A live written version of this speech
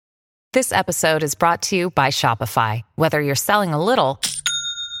This episode is brought to you by Shopify. Whether you're selling a little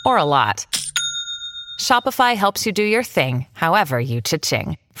or a lot, Shopify helps you do your thing, however you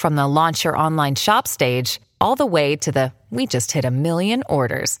cha-ching. From the launch your online shop stage, all the way to the we just hit 1 million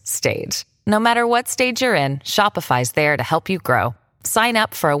orders stage. No matter what stage you're in, Shopify's there to help you grow. Sign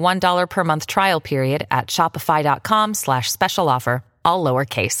up for a $1 per month trial period at shopify.com/special offer, all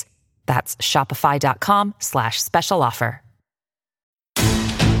lowercase. That's shopify.com/special offer.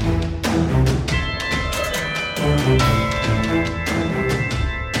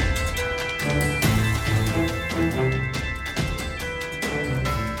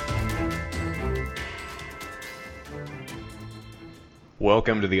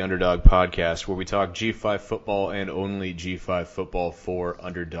 Welcome to the Underdog Podcast, where we talk G5 football and only G5 football for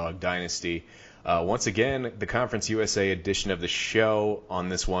Underdog Dynasty. Once again, the Conference USA edition of the show. On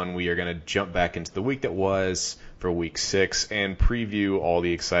this one, we are going to jump back into the week that was for Week 6 and preview all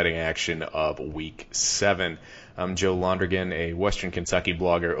the exciting action of Week 7. I'm Joe Londrigan, a Western Kentucky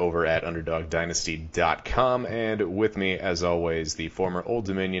blogger over at UnderdogDynasty.com, and with me, as always, the former Old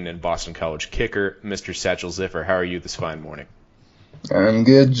Dominion and Boston College kicker, Mr. Satchel Ziffer. How are you this fine morning? I'm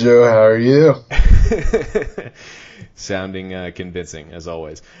good, Joe. How are you? Sounding convincing, as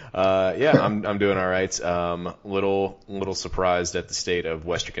always. I'm doing all right. Little surprised at the state of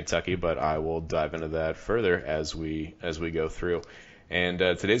Western Kentucky, but I will dive into that further as we go through. And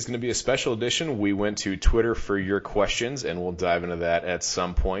today's going to be a special edition. We went to Twitter for your questions, and we'll dive into that at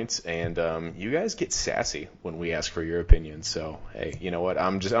some point. And you guys get sassy when we ask for your opinion. So hey, you know what?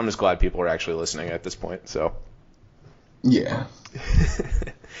 I'm just glad people are actually listening at this point. So yeah.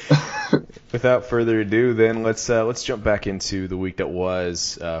 Without further ado, then let's jump back into the week that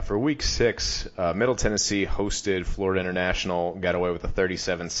was. For Week 6, Middle Tennessee hosted Florida International, got away with a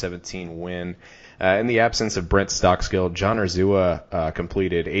 37-17 win. In the absence of Brent Stockskill, John Urzua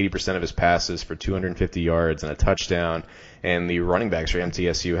completed 80% of his passes for 250 yards and a touchdown. And the running backs for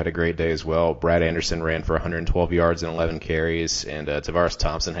MTSU had a great day as well. Brad Anderson ran for 112 yards and 11 carries, and Tavares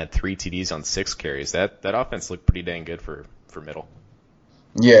Thompson had 3 TDs on 6 carries. That offense looked pretty dang good for Middle.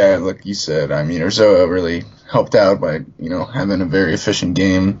 Yeah, like you said, I mean, Urzua really helped out by, having a very efficient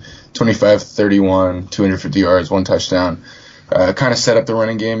game, 25-31, 250 yards, 1 touchdown. Kind of set up the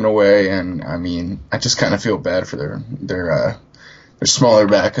running game in a way, and, I mean, I just kind of feel bad for their smaller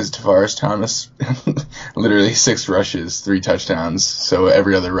back because Tavares Thomas, literally 6 rushes, 3 touchdowns, so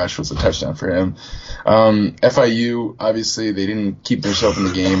every other rush was a touchdown for him. FIU, obviously, they didn't keep themselves in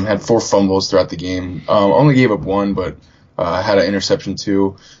the game, had 4 fumbles throughout the game, only gave up 1, but had an interception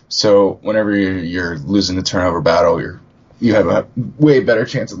too. So whenever you're losing the turnover battle, you have a way better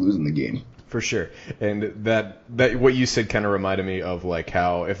chance of losing the game. For sure. And that what you said kind of reminded me of like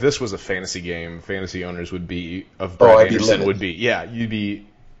how if this was a fantasy game, fantasy owners would be of Brad Anderson would be you'd be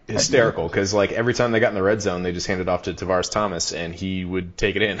hysterical because like every time they got in the red zone, they just handed off to Tavares Thomas and he would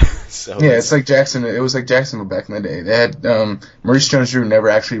take it in. So yeah, it's like Jackson. It was like Jacksonville back in the day. They had Maurice Jones-Drew never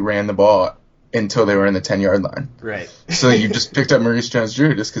actually ran the ball until they were in the 10-yard line. Right. So you just picked up Maurice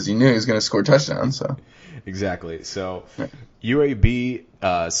Jones-Drew just because you knew he was going to score touchdowns. So. Exactly. So UAB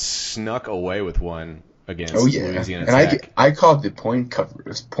snuck away with one against Louisiana Tech. And I called the point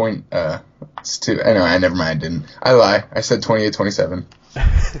coverage. Never mind. I didn't. I lie. I said 28-27.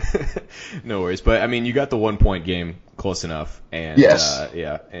 No worries. But, I mean, you got the 1-point game close enough. And, yes.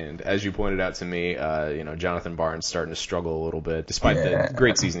 And as you pointed out to me, Jonathan Barnes starting to struggle a little bit, despite the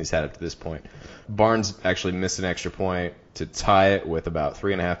great season he's had up to this point. Barnes actually missed an extra point to tie it with about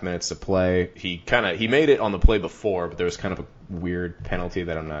 3.5 minutes to play. He made it on the play before, but there was kind of a weird penalty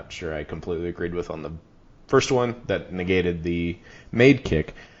that I'm not sure I completely agreed with on the first one that negated the made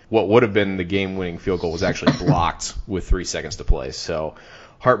kick. What would have been the game-winning field goal was actually blocked with 3 seconds to play. So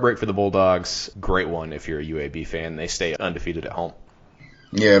heartbreak for the Bulldogs. Great one if you're a UAB fan. They stay undefeated at home.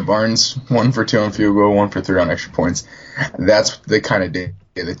 Yeah, Barnes 1 for 2 on field goal, 1 for 3 on extra points. That's the kind of day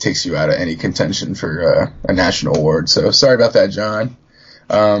that takes you out of any contention for a national award. So sorry about that, John.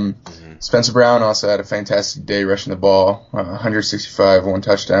 Spencer Brown also had a fantastic day rushing the ball, 165, 1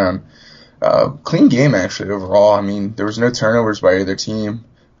 touchdown. Clean game, actually, overall. I mean, there was no turnovers by either team.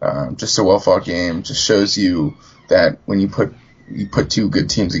 Just a well-fought game. Just shows you that when you put 2 good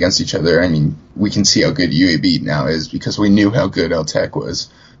teams against each other, I mean, we can see how good UAB now is because we knew how good El Tech was.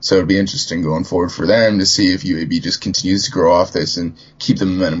 So it'd be interesting going forward for them to see if UAB just continues to grow off this and keep the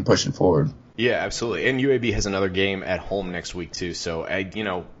momentum pushing forward. Yeah, absolutely. And UAB has another game at home next week too. So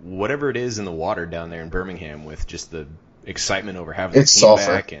whatever it is in the water down there in Birmingham with just the excitement over having the team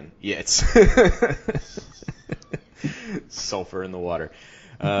sulfur. Back, and it's sulfur in the water.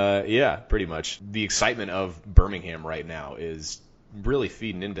 Yeah, pretty much. The excitement of Birmingham right now is really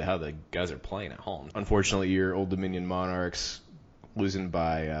feeding into how the guys are playing at home. Unfortunately, your Old Dominion Monarchs losing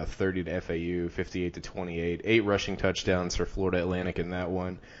by 30 to FAU, 58-28. 8 rushing touchdowns for Florida Atlantic in that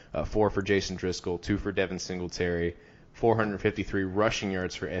one. 4 for Jason Driscoll, 2 for Devin Singletary. 453 rushing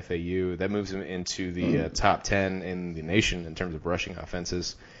yards for FAU. That moves him into the top 10 in the nation in terms of rushing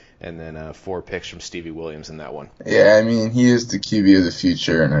offenses. And then 4 picks from Stevie Williams in that one. Yeah, I mean, he is the QB of the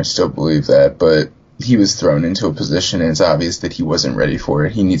future, and I still believe that. But he was thrown into a position, and it's obvious that he wasn't ready for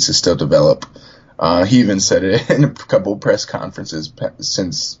it. He needs to still develop. He even said it in a couple press conferences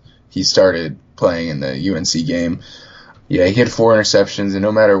since he started playing in the UNC game. Yeah, he had 4 interceptions, and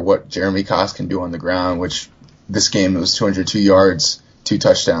no matter what Jeremy Koss can do on the ground, which this game it was 202 yards, 2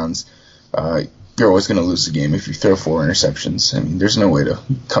 touchdowns, you're always going to lose the game if you throw 4 interceptions. I mean, there's no way to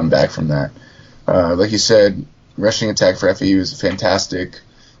come back from that. Like you said, rushing attack for FAU is fantastic.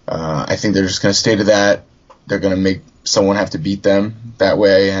 I think they're just going to stay to that. They're going to make someone have to beat them that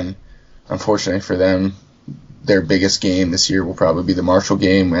way, and unfortunately for them, their biggest game this year will probably be the Marshall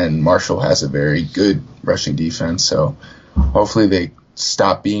game, and Marshall has a very good rushing defense, so hopefully they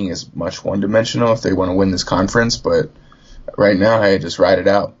stop being as much one-dimensional if they want to win this conference, but right now, hey, just ride it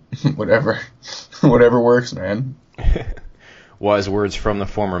out. Whatever works, man. Wise words from the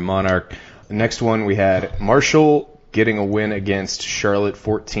former Monarch. The next one, we had Marshall getting a win against Charlotte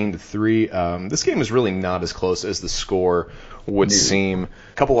 14-3. This game was really not as close as the score would seem.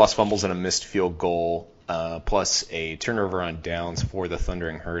 A couple lost fumbles and a missed field goal, plus a turnover on downs for the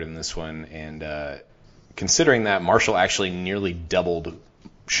Thundering Herd in this one. And considering that Marshall actually nearly doubled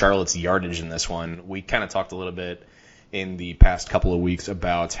Charlotte's yardage in this one, we kind of talked a little bit in the past couple of weeks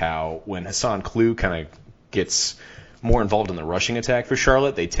about how when Hassan Klue kind of gets more involved in the rushing attack for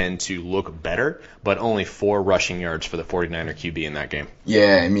Charlotte, they tend to look better, but only 4 rushing yards for the 49er QB in that game.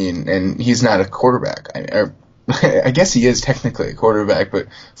 Yeah, I mean, and he's not a quarterback. I guess he is technically a quarterback, but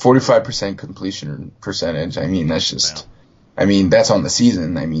 45% completion percentage, I mean, that's just... Wow. I mean, that's on the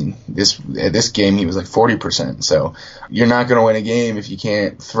season. I mean, this game he was like 40%. So you're not going to win a game if you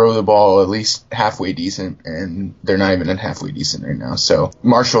can't throw the ball at least halfway decent, and they're not even at halfway decent right now. So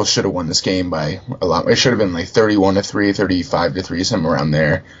Marshall should have won this game by a lot. It should have been like 31-3, 35-3, something around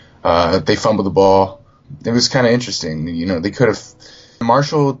there. They fumbled the ball. It was kind of interesting. You know, they could have.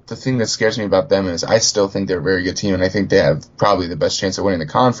 Marshall, the thing that scares me about them is I still think they're a very good team, and I think they have probably the best chance of winning the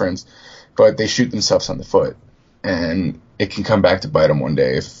conference, but they shoot themselves on the foot. And it can come back to bite them one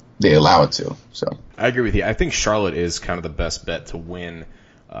day if they allow it to. So I agree with you. I think Charlotte is kind of the best bet to win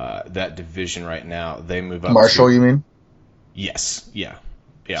that division right now. They move up. Marshall, you mean? Yes. Yeah.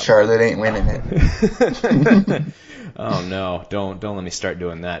 Charlotte ain't winning it. Oh no! Don't let me start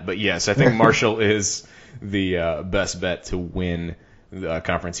doing that. But yes, I think Marshall is the best bet to win the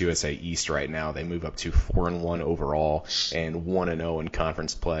Conference USA East right now. They move up to 4-1 overall and 1-0 in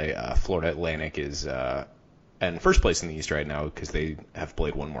conference play. Florida Atlantic is in first place in the East right now because they have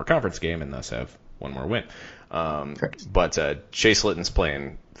played one more conference game and thus have one more win. But Chase Litton's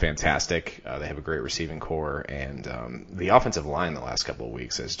playing fantastic. They have a great receiving core, and the offensive line the last couple of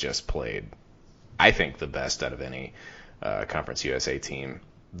weeks has just played, I think, the best out of any Conference USA team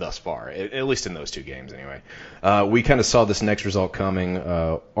thus far, at least in those 2 games anyway. We kind of saw this next result coming.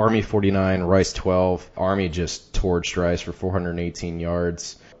 Army 49, Rice 12. Army just torched Rice for 418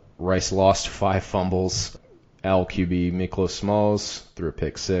 yards. Rice lost 5 fumbles. Owl QB Miklos Smalls threw a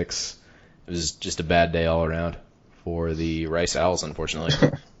pick 6. It was just a bad day all around for the Rice Owls, unfortunately.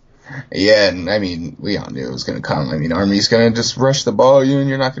 Yeah, and I mean, we all knew it was going to come. I mean, Army's going to just rush the ball at you, and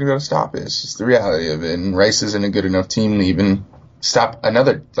you're not going to be able to stop it. It's just the reality of it. And Rice isn't a good enough team to even stop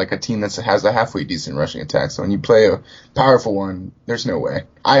another, like a team that has a halfway decent rushing attack. So when you play a powerful one, there's no way.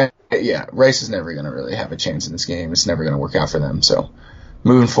 Rice is never going to really have a chance in this game. It's never going to work out for them. So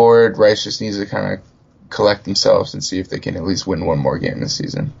moving forward, Rice just needs to kind of collect themselves and see if they can at least win one more game this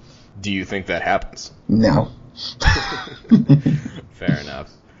season. Do you think that happens? No. Fair enough.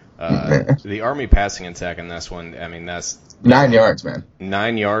 The Army passing attack in this one, I mean, that's 9 yards, man.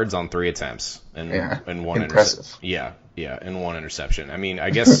 9 yards on 3 attempts and one impressive. And 1 interception. I mean,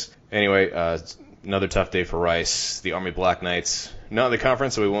 I guess anyway. Another tough day for Rice. The Army Black Knights, not in the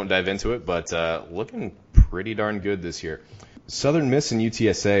conference, so we won't dive into it, but looking pretty darn good this year. Southern Miss and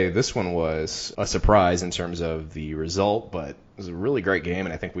UTSA, this one was a surprise in terms of the result, but it was a really great game,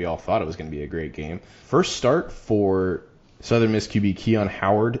 and I think we all thought it was going to be a great game. First start for Southern Miss QB Keon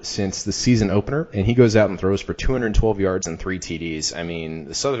Howard since the season opener, and he goes out and throws for 212 yards and 3 TDs. I mean,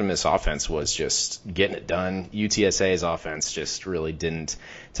 the Southern Miss offense was just getting it done. UTSA's offense just really didn't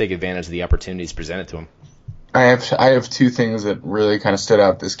take advantage of the opportunities presented to them. I have 2 things that really kind of stood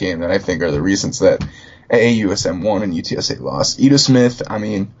out this game that I think are the reasons that AAUSM won and UTSA lost. Ito Smith, I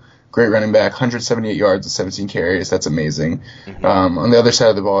mean, great running back, 178 yards and 17 carries. That's amazing. Mm-hmm. On the other side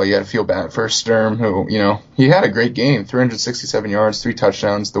of the ball, you had to feel bad for Sturm, who, he had a great game, 367 yards, 3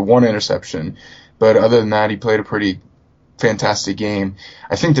 touchdowns, the 1 interception. But other than that, he played a pretty fantastic game.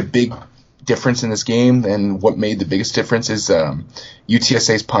 I think the big difference in this game and what made the biggest difference is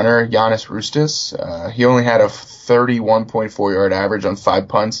UTSA's punter, Giannis Roustas. He only had a 31.4 yard average on 5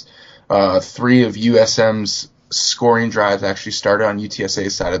 punts. 3 of USM's scoring drives actually started on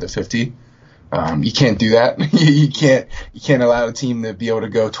UTSA's side of the 50. You can't do that. you can't allow a team to be able to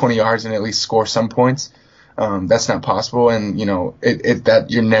go 20 yards and at least score some points. That's not possible. And that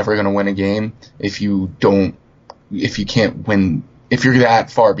you're never going to win a game if you can't win. If you're that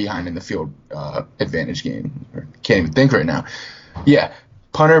far behind in the field advantage game, can't even think right now. Yeah,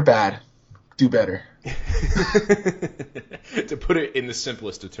 punter bad, do better. To put it in the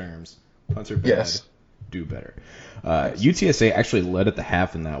simplest of terms, punter bad, yes. Do better. UTSA actually led at the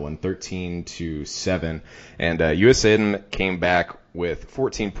half in that one, 13-7, and USM came back with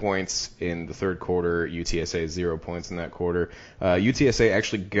 14 points in the third quarter. UTSA 0 points in that quarter. UTSA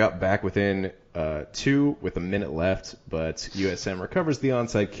actually got back within 2 with a minute left, but USM recovers the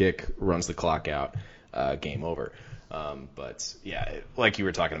onside kick, runs the clock out, game over. But yeah, like you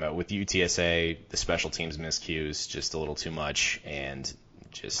were talking about with UTSA, the special teams miscues just a little too much, and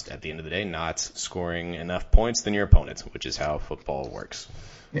just at the end of the day, not scoring enough points than your opponent, which is how football works.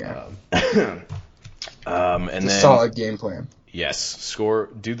 Yeah. And it's a solid game plan. Yes,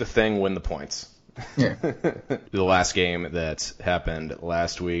 do the thing, win the points. Yeah. The last game that happened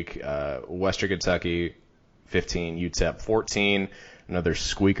last week, Western Kentucky 15, UTEP 14. Another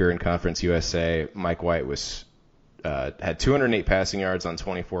squeaker in Conference USA. Mike White had 208 passing yards on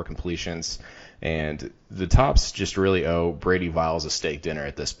 24 completions. And the Tops just really owe Brady Viles a steak dinner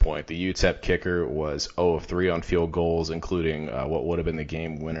at this point. The UTEP kicker was 0 of 3 on field goals, including what would have been the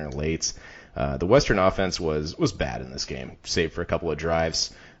game winner late. The Western offense was bad in this game, save for a couple of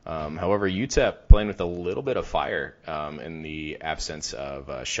drives. However, UTEP playing with a little bit of fire in the absence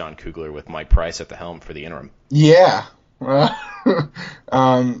of Sean Kugler with Mike Price at the helm for the interim. Yeah. I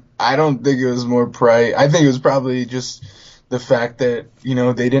don't think it was more Price. I think it was probably just the fact that,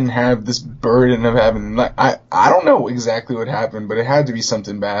 they didn't have this burden of having, I don't know exactly what happened, but it had to be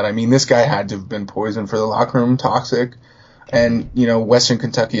something bad. I mean, this guy had to have been poisoned for the locker room, toxic. And, Western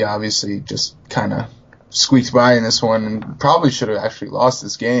Kentucky obviously just kind of squeaked by in this one and probably should have actually lost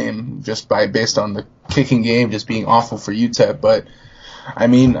this game just based on the kicking game just being awful for UTEP. But, I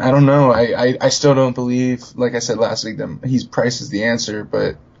mean, I don't know. I still don't believe, like I said last week, that Price is the answer,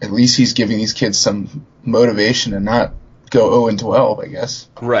 but at least he's giving these kids some motivation and not go 0-12, I guess.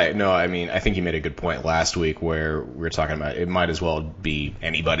 Right. No, I mean, I think you made a good point last week where we were talking about it might as well be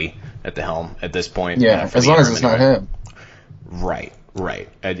anybody at the helm at this point. Yeah, as long as it's not him. Right.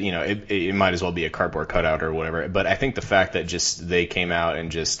 It might as well be a cardboard cutout or whatever. But I think the fact that just they came out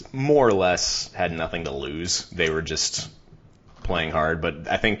and just more or less had nothing to lose, they were just playing hard. But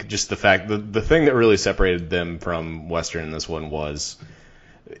I think just the fact, the thing that really separated them from Western in this one was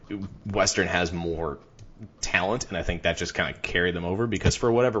Western has more talent, and I think that just kind of carried them over because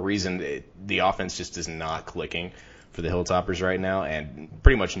for whatever reason, the offense just is not clicking for the Hilltoppers right now, and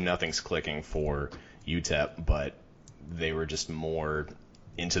pretty much nothing's clicking for UTEP, but they were just more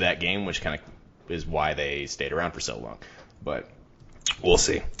into that game, which kind of is why they stayed around for so long. But we'll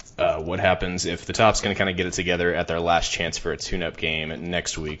see what happens if the Tops going to kind of get it together at their last chance for a tune-up game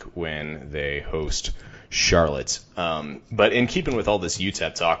next week when they host Charlotte. But in keeping with all this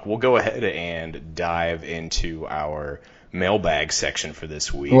UTEP talk, we'll go ahead and dive into our mailbag section for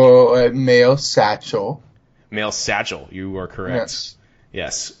this week. Well, mail satchel. Mail satchel, you are correct.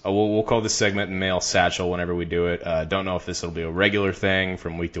 Yes. We'll call this segment Mail Satchel whenever we do it. Don't know if this will be a regular thing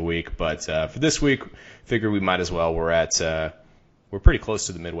from week to week, but for this week, figure we might as well. We're pretty close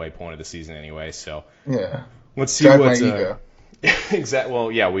to the midway point of the season anyway, so yeah. Let's see what. Ego. Exactly.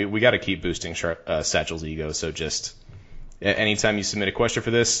 Well, yeah, we got to keep boosting Satchel's ego. So just anytime you submit a question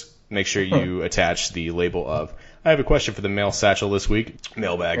for this, make sure you attach the label of "I have a question for the Mail Satchel this week."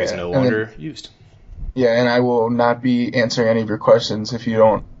 Mailbag is no longer used. Yeah, and I will not be answering any of your questions if you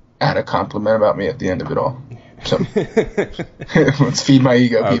don't add a compliment about me at the end of it all. So let's feed my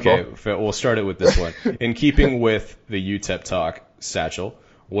ego, people. Okay, we'll start it with this one. In keeping with the UTEP talk, Satchel,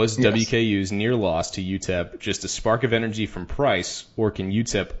 was WKU's near loss to UTEP just a spark of energy from Price, or can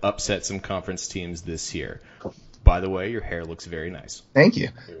UTEP upset some conference teams this year? By the way, your hair looks very nice. Thank you.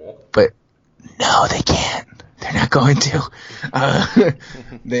 But no, they can't. They're not going to.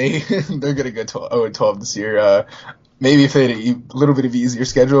 They're going to go 0-12 this year. maybe if they had a little bit of easier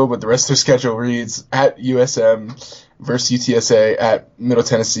schedule, but the rest of their schedule reads at USM versus UTSA, at Middle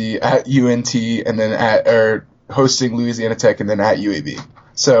Tennessee, at UNT, and then hosting Louisiana Tech, and then at UAB.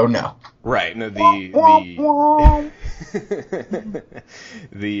 So no. Right. No. Did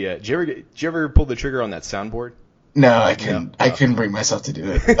you ever pull the trigger on that soundboard? No, I couldn't. No. I couldn't bring myself to do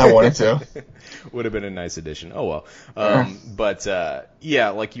it. I wanted to. Would have been a nice addition. Oh well. But yeah,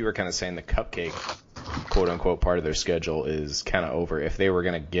 like you were kind of saying, the cupcake, quote unquote, part of their schedule is kind of over. If they were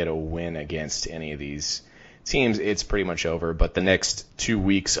going to get a win against any of these teams, it's pretty much over. But the next 2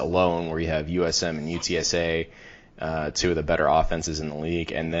 weeks alone, where you have USM and UTSA, two of the better offenses in the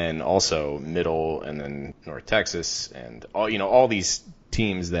league, and then also Middle and then North Texas, and all these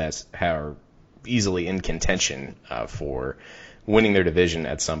teams that are easily in contention for winning their division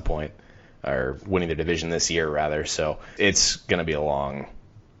at some point, or winning their division this year rather. So it's going to be a long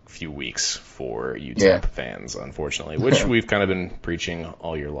few weeks for UTEP fans, unfortunately, which we've kind of been preaching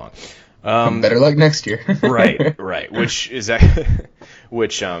all year long. Better luck next year. right.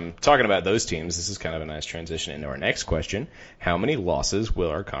 Which talking about those teams, this is kind of a nice transition into our next question. How many losses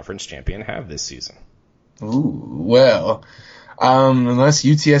will our conference champion have this season? Ooh, well, unless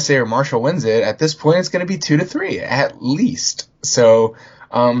UTSA or Marshall wins it, at this point it's going to be 2 to 3 at least. So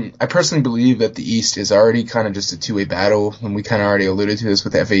I personally believe that the East is already kind of just a two-way battle, and we kind of already alluded to this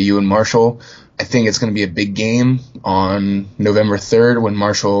with FAU and Marshall. I think it's going to be a big game on November 3rd when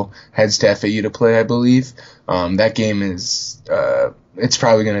Marshall heads to FAU to play, I believe. That game is it's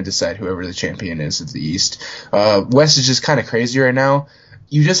probably going to decide whoever the champion is of the East. West is just kind of crazy right now.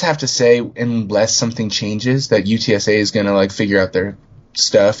 You just have to say, unless something changes, that UTSA is going to figure out their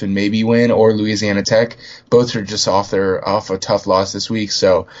stuff and maybe win, or Louisiana Tech. Both are just off a tough loss this week,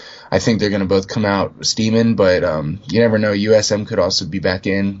 so I think they're going to both come out steaming. But you never know. USM could also be back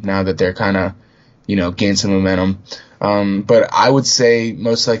in now that they're kind of gain some momentum. But I would say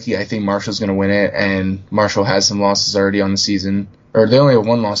most likely I think Marshall's going to win it, and Marshall has some losses already on the season, or they only have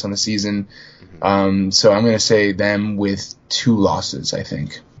one loss on the season. So I'm going to say them with 2 losses, I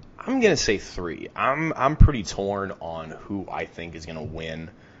think. I'm going to say 3. I'm pretty torn on who I think is going to win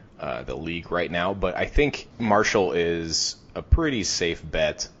the league right now, but I think Marshall is a pretty safe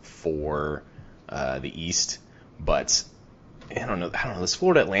bet for the East. But I don't know. This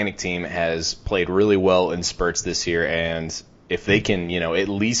Florida Atlantic team has played really well in spurts this year, and if they can, at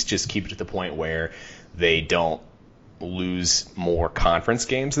least just keep it to the point where they don't lose more conference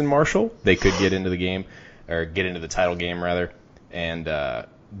games than Marshall, they could get into the game, or get into the title game rather. And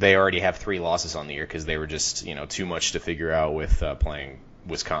they already have 3 losses on the year because they were just too much to figure out with playing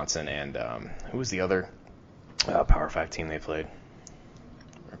Wisconsin and who was the other Power 5 team they played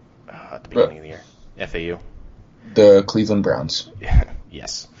at the beginning of the year? FAU. The Cleveland Browns.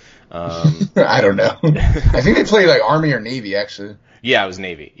 Yes. I don't know. I think they played Army or Navy actually. Yeah, it was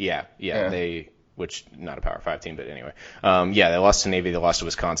Navy. Yeah. They, which not a Power 5 team, but anyway. They lost to Navy. They lost to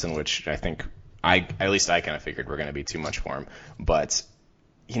Wisconsin, which I think at least I kind of figured were going to be too much for them. But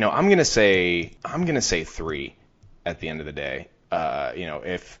I'm gonna say 3 at the end of the day.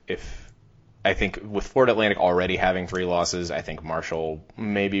 If I think with Florida Atlantic already having 3 losses, I think Marshall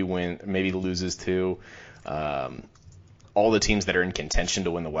maybe loses 2. All the teams that are in contention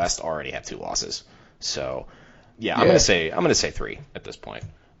to win the West already have 2 losses. So I'm gonna say 3 at this point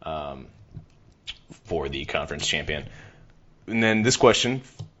for the conference champion. And then this question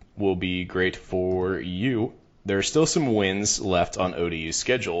will be great for you. There are still some wins left on ODU's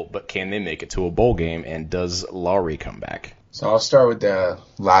schedule, but can they make it to a bowl game, and does Lowry come back? So I'll start with the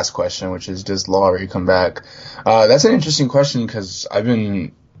last question, which is, does Lowry come back? That's an interesting question because I've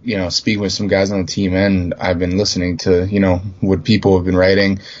been, speaking with some guys on the team, and I've been listening to, what people have been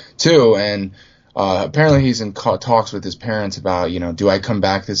writing too. And apparently he's in talks with his parents about, do I come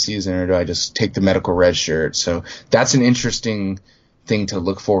back this season or do I just take the medical red shirt? So that's an interesting thing to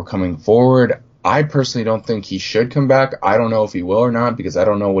look for coming forward. I personally don't think he should come back. I don't know if he will or not because I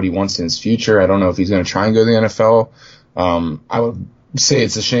don't know what he wants in his future. I don't know if he's going to try and go to the NFL. I would say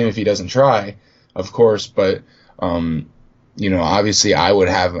it's a shame if he doesn't try, of course, but obviously I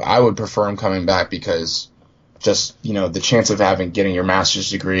would prefer him coming back because just, the chance of getting your master's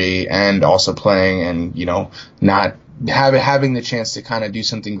degree and also playing and, not having the chance to kind of do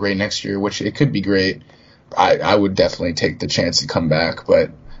something great next year, which it could be great. I would definitely take the chance to come back, but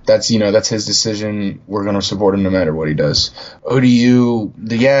that's his decision. We're going to support him no matter what he does. ODU,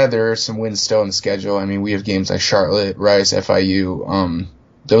 there are some wins still in the schedule. I mean, we have games like Charlotte, Rice, FIU.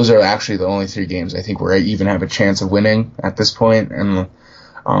 Those are actually the only 3 games I think where I even have a chance of winning at this point. And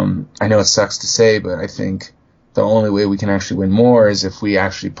I know it sucks to say, but I think the only way we can actually win more is if we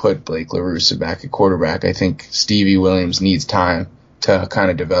actually put Blake LaRussa back at quarterback. I think Stevie Williams needs time to kind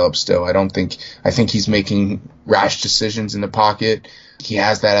of develop still. I think he's making rash decisions in the pocket. He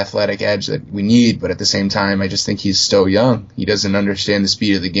has that athletic edge that we need, but at the same time, I just think he's still young. He doesn't understand the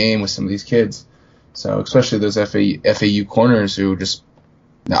speed of the game with some of these kids. So especially those FAU corners who just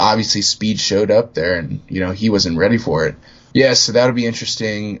obviously speed showed up there, and he wasn't ready for it. Yeah, so that'll be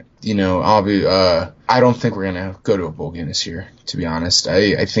interesting. I don't think we're gonna go to a bowl game this year, to be honest.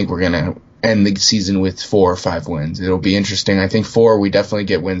 I think we're gonna end the season with 4 or 5 wins. It'll be interesting. I think 4, we definitely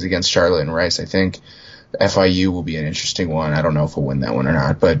get wins against Charlotte and Rice. I think FIU will be an interesting one. I don't know if we'll win that one or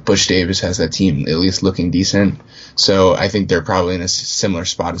not, but Bush Davis has that team at least looking decent. So I think they're probably in a similar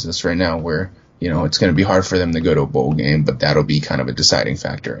spot as us right now, where it's going to be hard for them to go to a bowl game, but that'll be kind of a deciding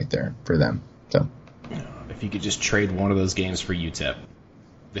factor right there for them. So if you could just trade one of those games for UTEP.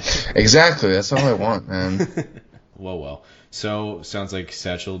 Exactly, that's all I want, man. Well. So sounds like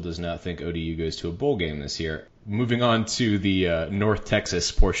Satchel does not think ODU goes to a bowl game this year. Moving on to the North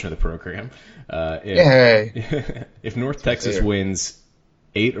Texas portion of the program. If North Texas wins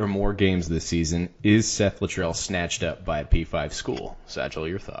 8 or more games this season, is Seth Littrell snatched up by a P5 school? Satchel,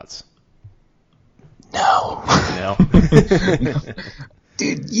 your thoughts? No. No?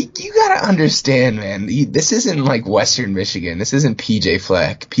 Dude, you gotta understand, man. This isn't like Western Michigan. This isn't PJ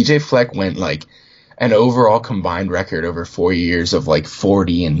Fleck. PJ Fleck went like an overall combined record over 4 years of like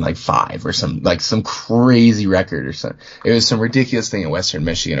 40 and 5 or some crazy record or something. It was some ridiculous thing in Western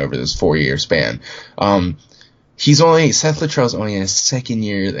Michigan over this 4-year span. Seth Littrell's only in his second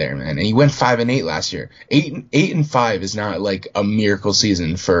year there, man, and he went 5-8 last year. 8-5 is not like a miracle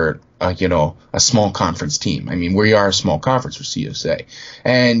season for a small conference team. I mean, we are a small conference for CUSA,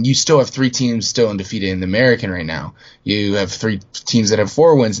 and you still have 3 teams still undefeated in the American right now. You have 3 teams that have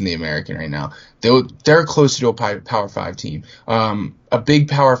 4 wins in the American right now. They're closer to a Power 5 team. A big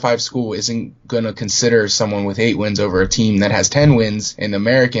Power 5 school isn't going to consider someone with 8 wins over a team that has 10 wins in the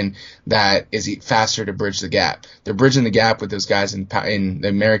American that is faster to bridge the gap. They're bridging the gap with those guys in the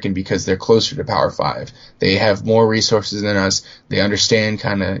American because they're closer to Power 5. They have more resources than us. They understand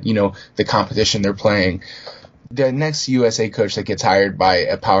kind of, the competition they're playing. The next USA coach that gets hired by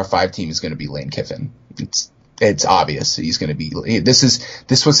a Power 5 team is going to be Lane Kiffin. It's obvious he's going to be.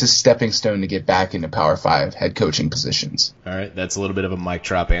 This was his stepping stone to get back into Power 5 head coaching positions. All right, that's a little bit of a mic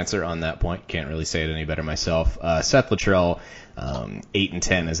drop answer on that point. Can't really say it any better myself. Seth Littrell,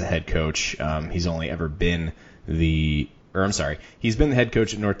 8-10 as a head coach. He's only ever been he's been the head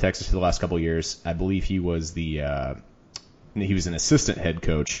coach at North Texas for the last couple of years. I believe he was an assistant head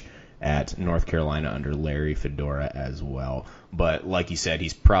coach at North Carolina under Larry Fedora as well. But like you said,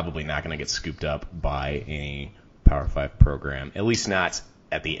 he's probably not going to get scooped up by any Power 5 program, at least not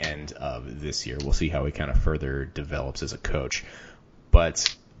at the end of this year. We'll see how he kind of further develops as a coach.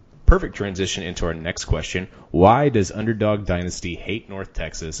 But perfect transition into our next question. Why does Underdog Dynasty hate North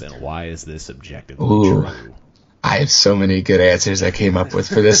Texas, and why is this objectively true? I have so many good answers I came up with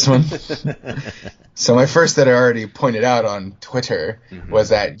for this one. So my first that I already pointed out on Twitter was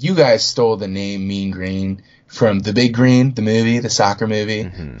that you guys stole the name Mean Green from The Big Green, the movie, the soccer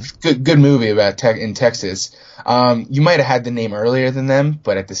movie. Good movie about in Texas. You might have had the name earlier than them,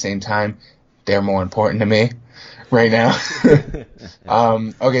 but at the same time, they're more important to me right now.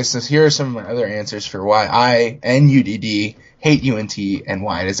 Okay, so here are some of my other answers for why I and UDD hate UNT and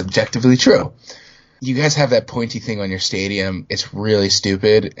why it is objectively true. You guys have that pointy thing on your stadium. It's really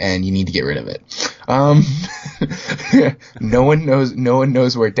stupid, and you need to get rid of it. No one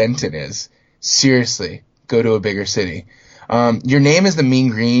knows where Denton is. Seriously, go to a bigger city. Your name is the Mean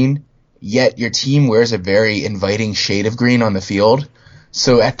Green, yet your team wears a very inviting shade of green on the field.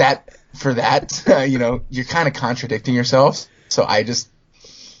 So you're kind of contradicting yourselves. So I just,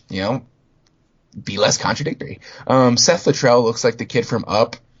 be less contradictory. Seth Littrell looks like the kid from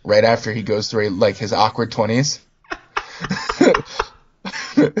Up right after he goes through his awkward 20s.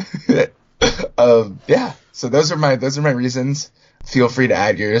 Yeah. So those are my reasons. Feel free to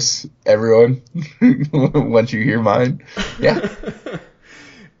add yours, everyone, once you hear mine. Yeah.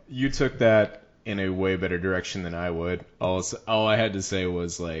 You took that in a way better direction than I would. All I had to say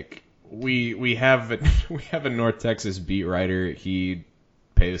was we have a North Texas beat writer. He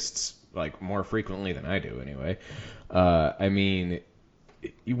posts more frequently than I do anyway.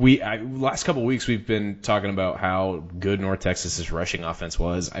 Last couple of weeks we've been talking about how good North Texas's rushing offense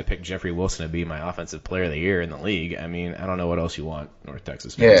was. I picked Jeffrey Wilson to be my offensive player of the year in the league. I mean, I don't know what else you want, North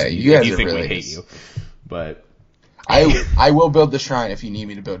Texas fans. Yeah, you guys think really we hate you, but I will build the shrine if you need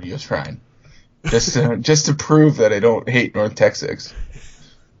me to build you a shrine, just to prove that I don't hate North Texas.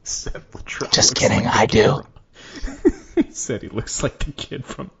 Just kidding, I do. He said he looks like the kid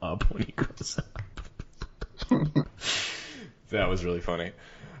from Up when he grows up. That was really funny.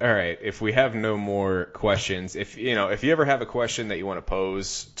 All right, if we have no more questions, if you ever have a question that you want to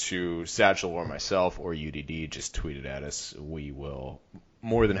pose to Satchel or myself or UDD, just tweet it at us. We will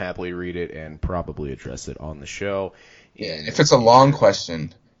more than happily read it and probably address it on the show. Yeah, and if it's a long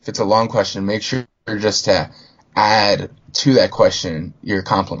question, make sure just to add to that question your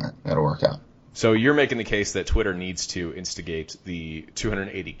compliment. That'll work out. So you're making the case that Twitter needs to instigate the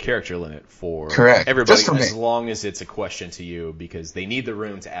 280 character limit for Correct. everybody as long as it's a question to you, because they need the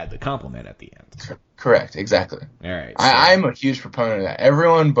room to add the compliment at the end. Correct, exactly. All right. So. I'm a huge proponent of that.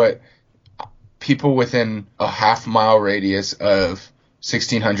 Everyone but people within a half-mile radius of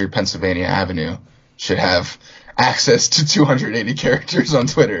 1600 Pennsylvania Avenue should have access to 280 characters on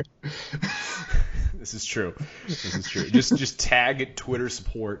Twitter. This is true. Just tag Twitter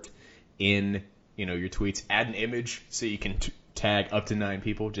support in your tweets. Add an image so you can tag up to 9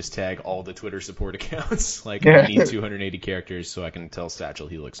 people. Just tag all the Twitter support accounts. I need 280 characters so I can tell Satchel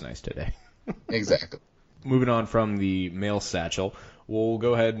he looks nice today. Exactly. Moving on from the male Satchel, we'll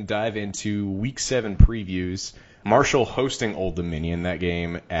go ahead and dive into Week 7 previews. Marshall hosting Old Dominion, that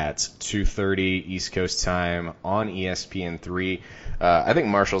game at 2:30 East Coast time on ESPN3. I think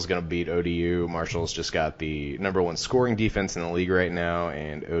Marshall's going to beat ODU. Marshall's just got the number 1 scoring defense in the league right now,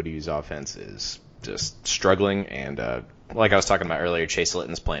 and ODU's offense is just struggling. And like I was talking about earlier, Chase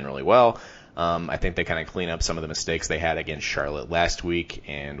Litton's playing really well. I think they kind of clean up some of the mistakes they had against Charlotte last week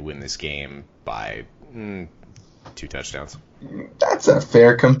and win this game by 2 touchdowns. That's a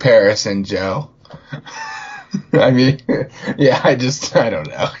fair comparison, Joe. I mean, yeah, I don't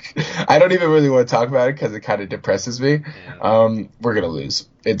know. I don't even really want to talk about it because it kind of depresses me. We're going to lose.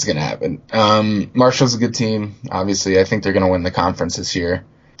 It's going to happen. Marshall's a good team. Obviously, I think they're going to win the conference this year.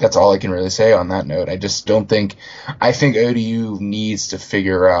 That's all I can really say on that note. I think ODU needs to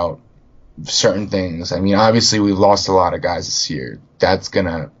figure out certain things. I mean, obviously, we've lost a lot of guys this year. That's going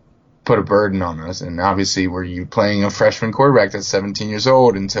to put a burden on us. And obviously, were you playing a freshman quarterback that's 17 years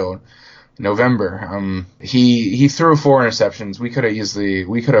old until November? He threw 4 interceptions. We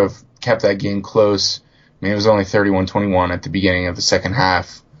could have kept that game close. I mean, it was only 31-21 at the beginning of the second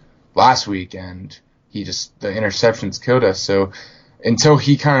half last week, and the interceptions killed us. So until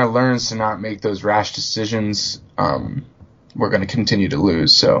he kind of learns to not make those rash decisions, we're going to continue to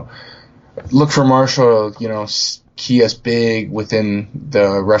lose. So look for Marshall, key us big within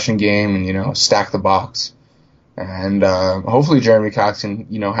the rushing game and, stack the box. And hopefully Jeremy Cox can,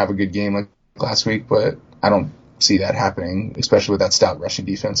 have a good game like last week, but I don't see that happening, especially with that stout rushing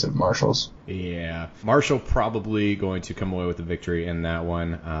defense of Marshall's. Yeah, Marshall probably going to come away with the victory in that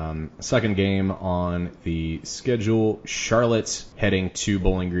one. Second game on the schedule, Charlotte heading to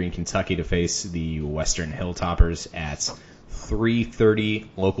Bowling Green, Kentucky to face the Western Hilltoppers at 3:30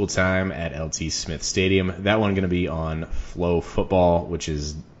 local time at LT Smith Stadium. That one going to be on Flow Football, which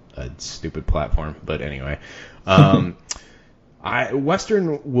is a stupid platform, but anyway.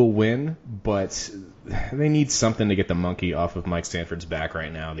 Western will win, but they need something to get the monkey off of Mike Stanford's back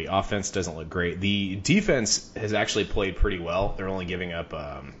right now. The offense doesn't look great. The defense has actually played pretty well. They're only giving up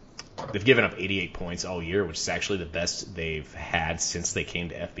they've given up 88 points all year, which is actually the best they've had since they came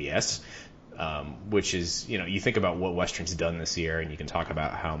to FBS. Which is, you think about what Western's done this year, and you can talk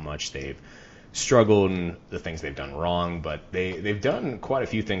about how much they've struggled and the things they've done wrong, but they've done quite a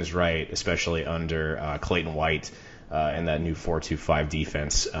few things right, especially under Clayton White and that new 4-2-5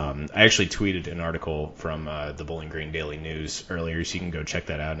 defense. I actually tweeted an article from the Bowling Green Daily News earlier, so you can go check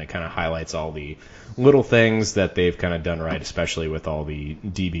that out, and it kind of highlights all the little things that they've kind of done right, especially with all the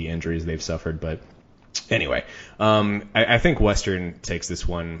DB injuries they've suffered. But anyway, I think Western takes this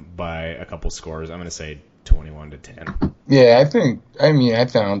one by a couple scores. I'm going to say 21-10. Yeah, I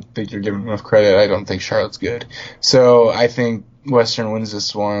don't think you're giving enough credit. I don't think Charlotte's good. So I think Western wins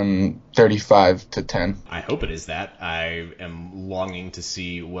this one 35-10. I hope it is that. I am longing to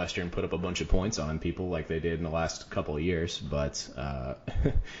see Western put up a bunch of points on people like they did in the last couple of years, but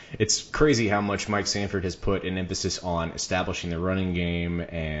it's crazy how much Mike Sanford has put an emphasis on establishing the running game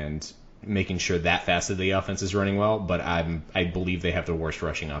and making sure that facet of the offense is running well, but I believe they have the worst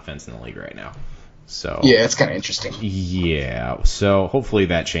rushing offense in the league right now. So yeah, it's kind of interesting. Yeah, so hopefully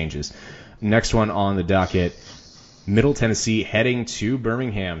that changes. Next one on the docket, Middle Tennessee heading to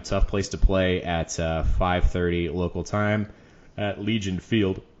Birmingham. Tough place to play at 5:30 local time at Legion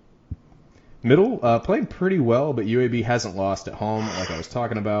Field. Middle playing pretty well, but UAB hasn't lost at home like I was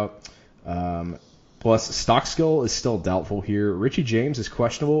talking about. Plus, Stockskill is still doubtful here. Richie James is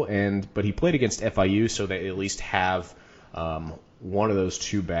questionable, but he played against FIU, so they at least have one of those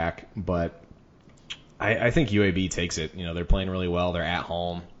two back. But I think UAB takes it. They're playing really well. They're at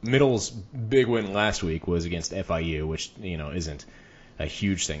home. Middle's big win last week was against FIU, which, isn't a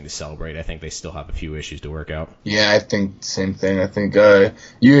huge thing to celebrate. I think they still have a few issues to work out. Yeah, I think the same thing. I think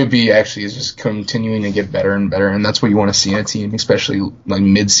UAB actually is just continuing to get better and better, and that's what you want to see in a team, especially like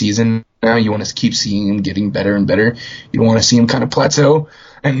mid-season now. You want to keep seeing them getting better and better. You don't want to see them kind of plateau,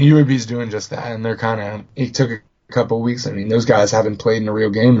 and UAB is doing just that, and it took a couple of weeks. I mean, those guys haven't played in a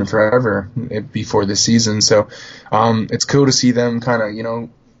real game in forever before this season, so it's cool to see them kind of,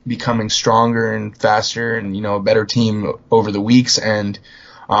 becoming stronger and faster and, a better team over the weeks. And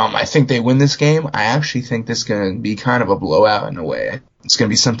I think they win this game. I actually think this is going to be kind of a blowout in a way. It's going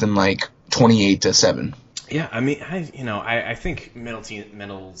to be something like 28-7. Yeah, I mean, I think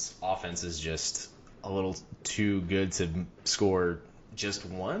Middle's offense is just a little too good to score just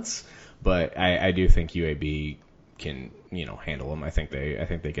once, but I do think UAB can, handle them. I think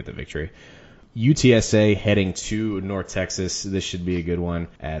they get the victory. UTSA heading to North Texas. This should be a good one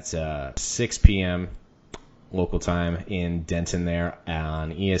at 6 p.m. local time in Denton there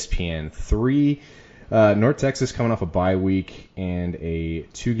on ESPN 3. North Texas coming off a bye week and a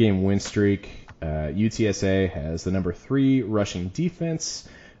 2-game win streak. UTSA has the number 3 rushing defense.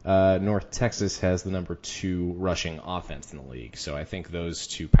 North Texas has the number 2 rushing offense in the league. So I think those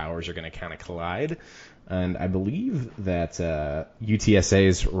two powers are going to kind of collide. And I believe that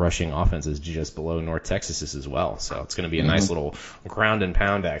UTSA's rushing offense is just below North Texas's as well. So it's going to be a nice little ground and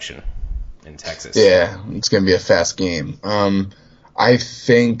pound action in Texas. Yeah, it's going to be a fast game. I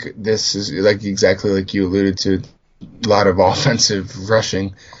think this is exactly like you alluded to, a lot of offensive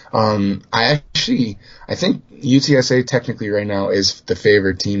rushing. I think UTSA technically right now is the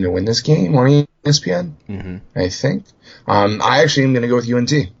favored team to win this game on ESPN. Mm-hmm. I think. I actually am going to go with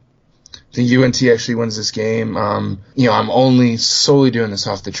UNT. I think UNT actually wins this game. I'm only solely doing this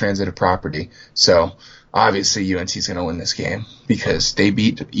off the transitive property. So obviously UNT is going to win this game because they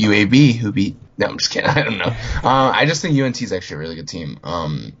beat UAB, no, I'm just kidding. I don't know. I just think UNT is actually a really good team.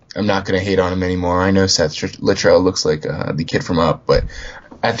 I'm not going to hate on him anymore. I know Seth Littrell looks like the kid from Up, but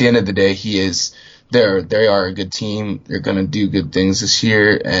at the end of the day, they are a good team. They're going to do good things this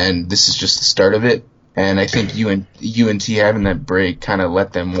year, and this is just the start of it. And I think UNT having that break kind of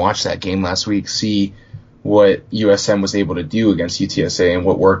let them watch that game last week, see what USM was able to do against UTSA and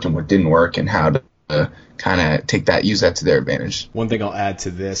what worked and what didn't work and how to kind of use that to their advantage. One thing I'll add to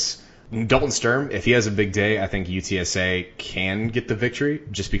this, Dalton Sturm, if he has a big day, I think UTSA can get the victory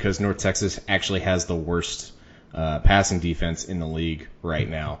just because North Texas actually has the worst passing defense in the league right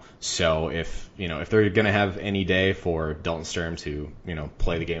now. So if they're going to have any day for Dalton Sturm to,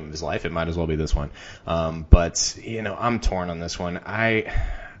 play the game of his life, it might as well be this one. But I'm torn on this one. I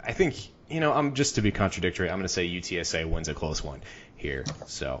think, I'm just to be contradictory, I'm going to say UTSA wins a close one here.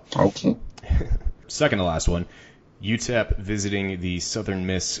 So okay. Second to last one, UTEP visiting the Southern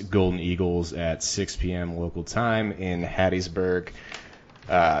Miss Golden Eagles at 6 p.m. local time in Hattiesburg.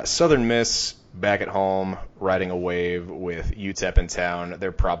 Southern Miss back at home, riding a wave with UTEP in town.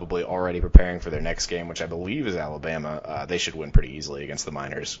 They're probably already preparing for their next game, which I believe is Alabama. They should win pretty easily against the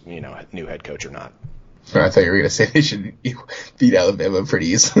Miners, new head coach or not. I thought you were going to say they should beat Alabama pretty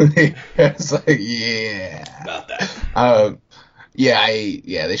easily. I was like, yeah. About that.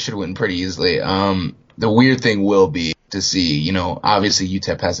 They should win pretty easily. The weird thing will be to see, obviously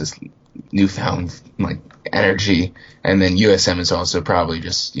UTEP has this newfound energy, and then USM is also probably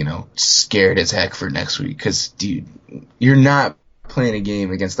just scared as heck for next week because, dude, you're not playing a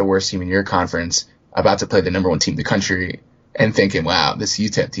game against the worst team in your conference, about to play the number 1 team in the country, and thinking, wow, this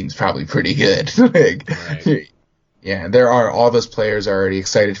UTEP team's probably pretty good. Right. Yeah, all those players are already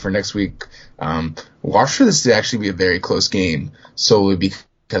excited for next week. Watch for this to actually be a very close game solely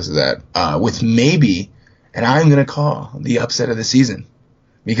because of that. With maybe, and I'm going to call the upset of the season.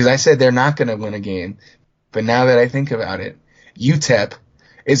 Because I said they're not going to win a game, but now that I think about it, UTEP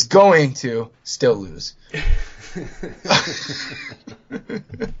is going to still lose.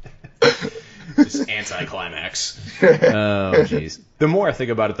 Just anticlimax. Oh, jeez. The more I think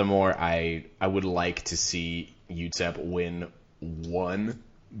about it, the more I would like to see UTEP win one.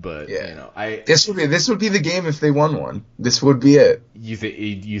 But this would be the game if they won one. This would be it. You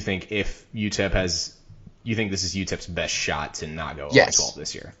think if UTEP has. You think this is UTEP's best shot to not go 0-12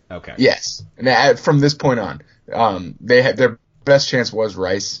 this year? Okay. Yes. And from this point on, they had their best chance was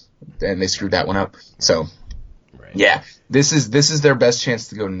Rice, and they screwed that one up. So, right. Yeah, this is their best chance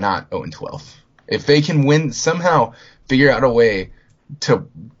to go not 0-12. If they can win, somehow figure out a way to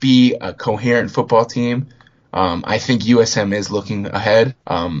be a coherent football team, I think USM is looking ahead.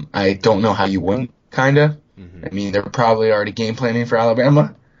 I don't know how you win, kind of. Mm-hmm. I mean, they're probably already game planning for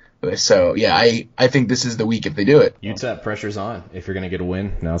Alabama. So, yeah, I think this is the week if they do it. UTEP, pressure's on. If you're going to get a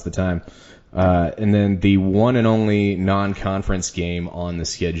win, now's the time. And then the one and only non-conference game on the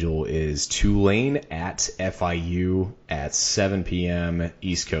schedule is Tulane at FIU at 7 p.m.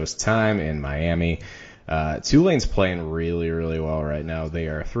 East Coast time in Miami. Tulane's playing really, really well right now. They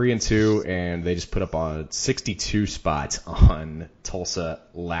are 3-2, and they just put up a 62 spot on Tulsa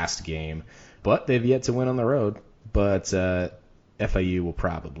last game. But they've yet to win on the road. But FIU will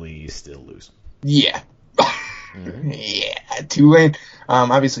probably still lose. Yeah. Yeah, Tulane.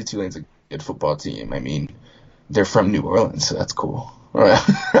 Obviously, Tulane's a good football team. I mean, they're from New Orleans, so that's cool.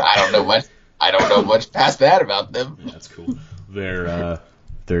 I don't know much past that about them. That's cool.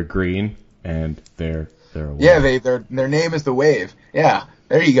 They're green and they're a wave. Yeah, their name is the Wave. Yeah,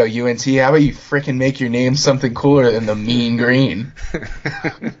 there you go, UNC. How about you freaking make your name something cooler than the Mean Green?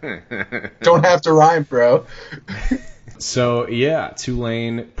 Don't have to rhyme, bro. So, yeah,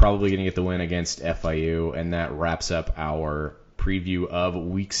 Tulane probably going to get the win against FIU, and that wraps up our preview of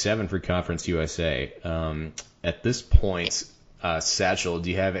Week 7 for Conference USA. At this point, Satchel,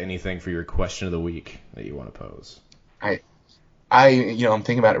 do you have anything for your question of the week that you want to pose? I'm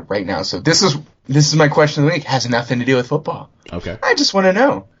thinking about it right now. So this is my question of the week. It has nothing to do with football. Okay. I just want to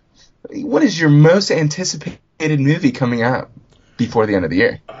know, what is your most anticipated movie coming out before the end of the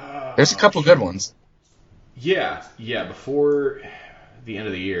year? There's a couple good ones. Yeah, before the end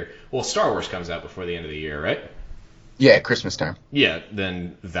of the year. Well, Star Wars comes out before the end of the year, right? Yeah, Christmas time. Yeah,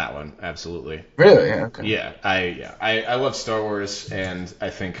 then that one, absolutely. Really? Yeah, okay. Yeah, I love Star Wars, and I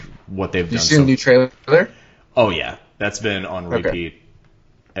think what they've done. You seen the new trailer? Oh, yeah. That's been on repeat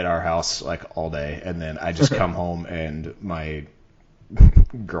at our house, like, all day, and then I just come home, and my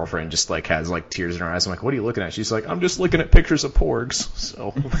girlfriend just, like, has, like, tears in her eyes. I'm like, what are you looking at? She's like, I'm just looking at pictures of porgs,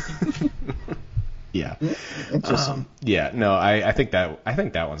 so... Yeah. Interesting. I think that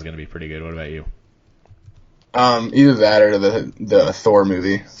one's gonna be pretty good. What about you? Either that or the Thor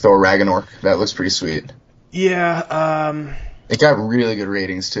movie, Thor Ragnarok. That looks pretty sweet. Yeah. It got really good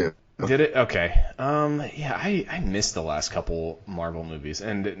ratings too. Did it? Okay. Yeah, I missed the last couple Marvel movies,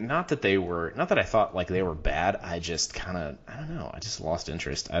 and not that I thought like they were bad. I just I don't know. I just lost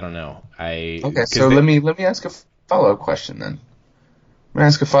interest. I don't know. Okay, so let me ask a follow-up question then. I'm going to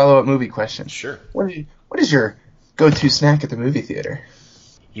ask a follow-up movie question. Sure. What is your go-to snack at the movie theater?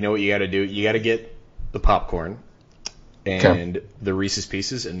 You know what you got to do? You got to get the popcorn and the Reese's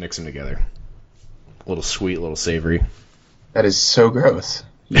Pieces and mix them together. A little sweet, a little savory. That is so gross.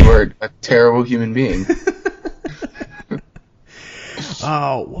 You are a terrible human being.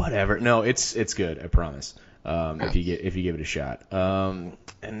 Oh, whatever. No, it's good. I promise. If you give it a shot.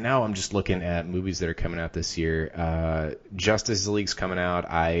 And now I'm just looking at movies that are coming out this year. Justice League's coming out.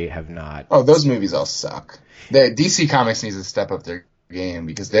 I have not. Oh, those movies all suck. The DC Comics needs to step up their game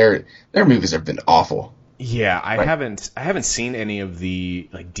because their movies have been awful. Yeah, I haven't seen any of the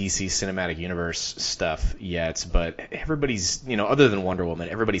like DC Cinematic Universe stuff yet, but everybody's, other than Wonder Woman,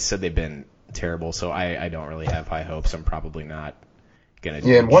 everybody said they've been terrible, so I don't really have high hopes. I'm probably not gonna.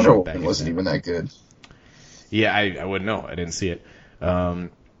 Yeah, and Wonder Woman wasn't even that good. Yeah, I wouldn't know. I didn't see it.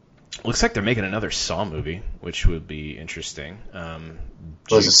 Looks like they're making another Saw movie, which would be interesting.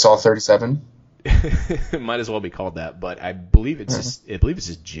 Was it Saw 37? It might as well be called that, but I believe it's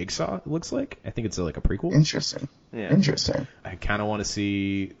just Jigsaw. It looks like. I think it's like a prequel. Interesting. Yeah. Interesting. I kind of want to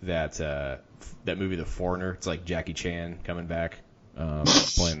see that movie, The Foreigner. It's like Jackie Chan coming back,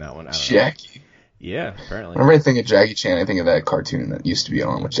 playing that one. I don't Jackie. know. Yeah, apparently. Whenever I think of Jackie Chan, I think of that cartoon that used to be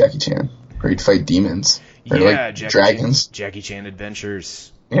on with Jackie Chan, where he'd fight demons. Or dragons. Jackie Chan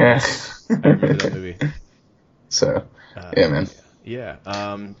Adventures. Yeah. I remember that movie. So, yeah, man. Yeah.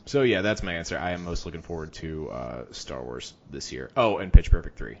 So, yeah, that's my answer. I am most looking forward to Star Wars this year. Oh, and Pitch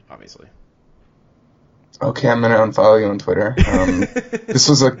Perfect 3, obviously. Okay, I'm going to unfollow you on Twitter. This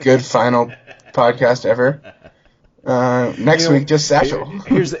was a good final podcast ever. Next week, just Satchel.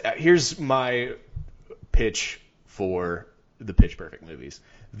 Here's my pitch for the Pitch Perfect movies.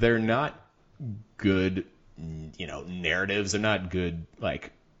 They're not good, narratives. They're not good,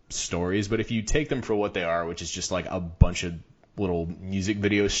 like, stories. But if you take them for what they are, which is just like a bunch of little music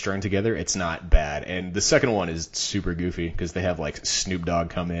videos strung together, it's not bad. And the second one is super goofy because they have like Snoop Dogg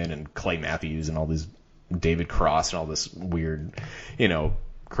come in and Clay Matthews and all these David Cross and all this weird,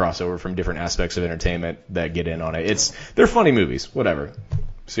 crossover from different aspects of entertainment that get in on it. They're funny movies. Whatever.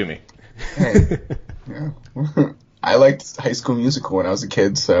 Sue me. Hey, yeah. I liked High School Musical when I was a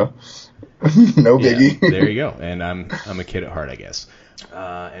kid, so no biggie. Yeah, there you go. And I'm a kid at heart, I guess.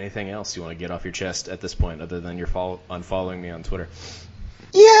 Anything else you want to get off your chest at this point, other than your unfollowing me on Twitter?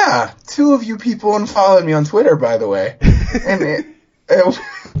 Yeah, 2 of you people unfollowed me on Twitter, by the way. And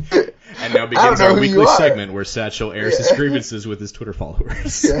And now begins our weekly segment where Satchel airs his grievances with his Twitter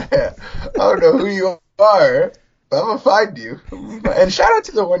followers. Yeah, I don't know who you are, but I'm going to find you. And shout out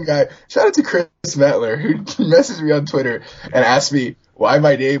to the one guy, shout out to Chris Metler, who messaged me on Twitter and asked me why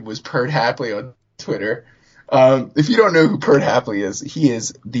my name was Perd Hapley on Twitter. If you don't know who Perd Hapley is, he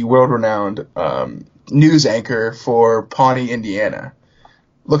is the world-renowned news anchor for Pawnee, Indiana.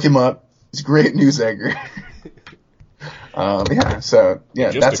 Look him up. He's a great news anchor. That's occurred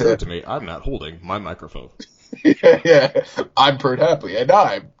it. to me, I'm not holding my microphone. Yeah. I'm Perd Hapley, and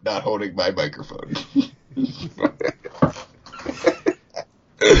I'm not holding my microphone.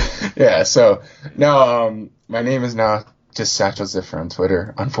 Yeah, so now my name is now just Satchel Ziffer on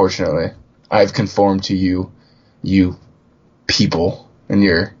Twitter, unfortunately. I've conformed to you people and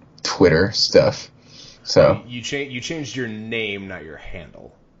your Twitter stuff. So you changed your name, not your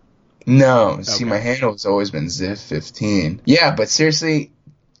handle. No, see, my handle has always been Ziff15. Yeah, but seriously,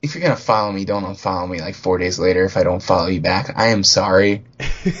 if you're gonna follow me, don't unfollow me like 4 days later if I don't follow you back. I am sorry.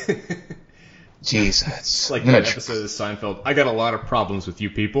 Jeez, it's like that episode of Seinfeld. I got a lot of problems with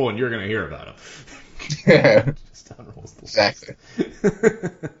you people, and you're gonna hear about them. Yeah, exactly.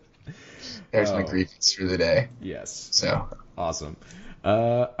 There's my grievance for the day. Yes. So awesome.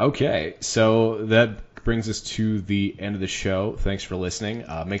 Okay, so that brings us to the end of the show. Thanks for listening.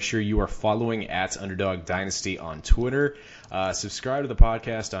 Make sure you are following at Underdog Dynasty on Twitter. Subscribe to the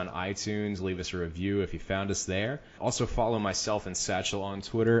podcast on iTunes. Leave us a review if you found us there. Also follow myself and Satchel on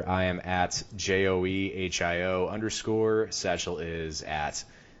Twitter. I am at JOEHIO_. Satchel is at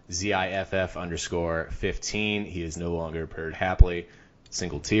ZIFF_15. He is no longer Perd Hapley,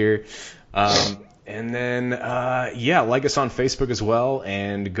 single tier. And then, like us on Facebook as well,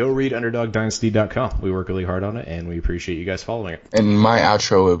 and go read UnderdogDynasty.com. We work really hard on it, and we appreciate you guys following it. And my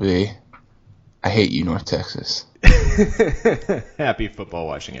outro will be, I hate you, North Texas. Happy football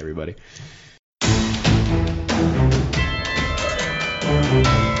watching, everybody.